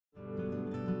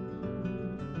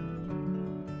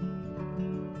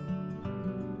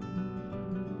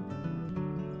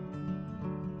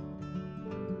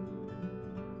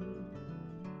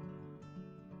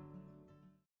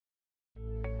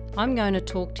I'm going to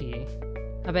talk to you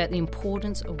about the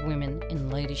importance of women in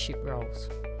leadership roles.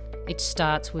 It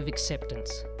starts with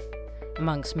acceptance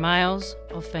amongst males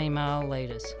or female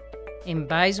leaders. In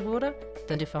Bayswater,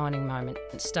 the defining moment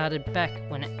started back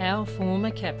when our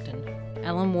former captain,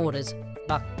 Alan Waters,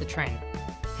 bucked the trend.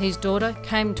 His daughter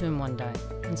came to him one day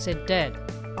and said, "Dad,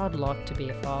 I'd like to be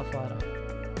a firefighter."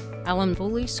 Alan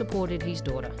fully supported his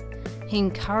daughter. He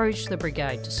encouraged the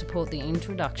brigade to support the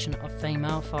introduction of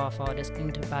female firefighters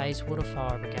into Bayswater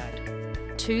Fire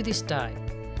Brigade. To this day,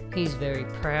 he is very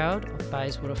proud of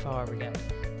Bayswater Fire Brigade,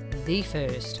 the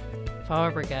first fire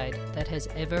brigade that has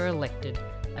ever elected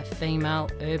a female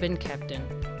urban captain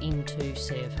into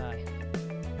CFA.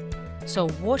 So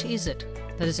what is it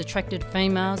that has attracted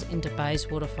females into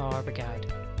Bayswater Fire Brigade?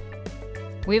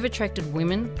 We've attracted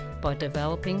women by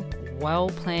developing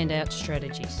well-planned out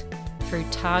strategies through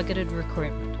targeted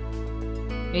recruitment.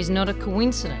 It is not a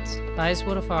coincidence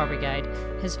Bayswater Fire Brigade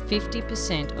has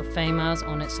 50% of females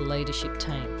on its leadership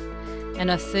team,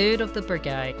 and a third of the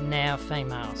brigade now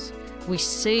females. We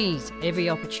seize every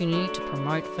opportunity to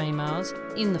promote females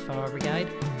in the fire brigade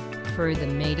through the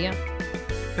media,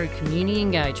 through community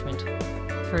engagement,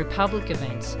 through public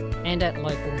events and at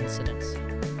local incidents.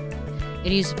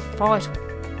 It is vital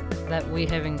that we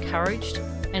have encouraged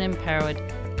and empowered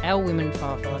our women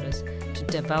firefighters to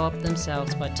develop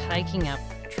themselves by taking up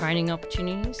training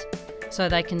opportunities so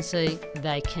they can see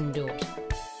they can do it.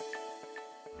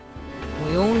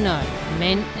 We all know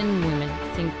men and women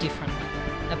think differently.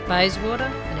 At Bayswater,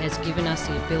 it has given us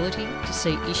the ability to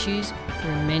see issues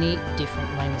through many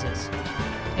different lenses.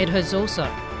 It has also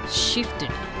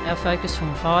shifted our focus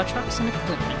from fire trucks and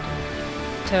equipment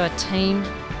to our team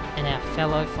and our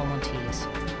fellow volunteers.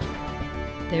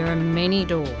 There are many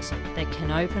doors that can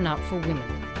open up for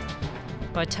women.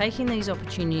 By taking these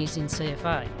opportunities in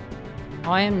CFA,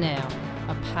 I am now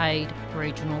a paid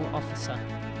regional officer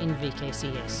in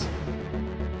VKCS.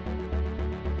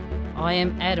 I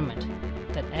am adamant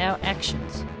that our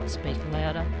actions speak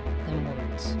louder than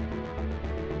words.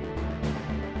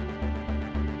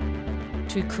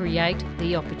 To create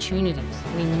the opportunities,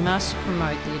 we must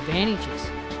promote the advantages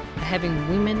of having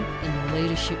women in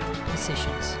leadership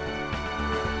positions.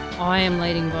 I am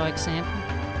leading by example.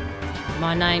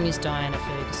 My name is Diana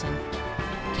Ferguson,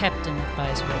 Captain of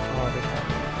Bayswater Fire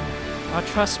Brigade. I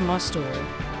trust my story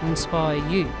will inspire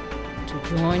you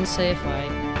to join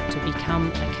CFA to become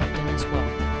a captain as well.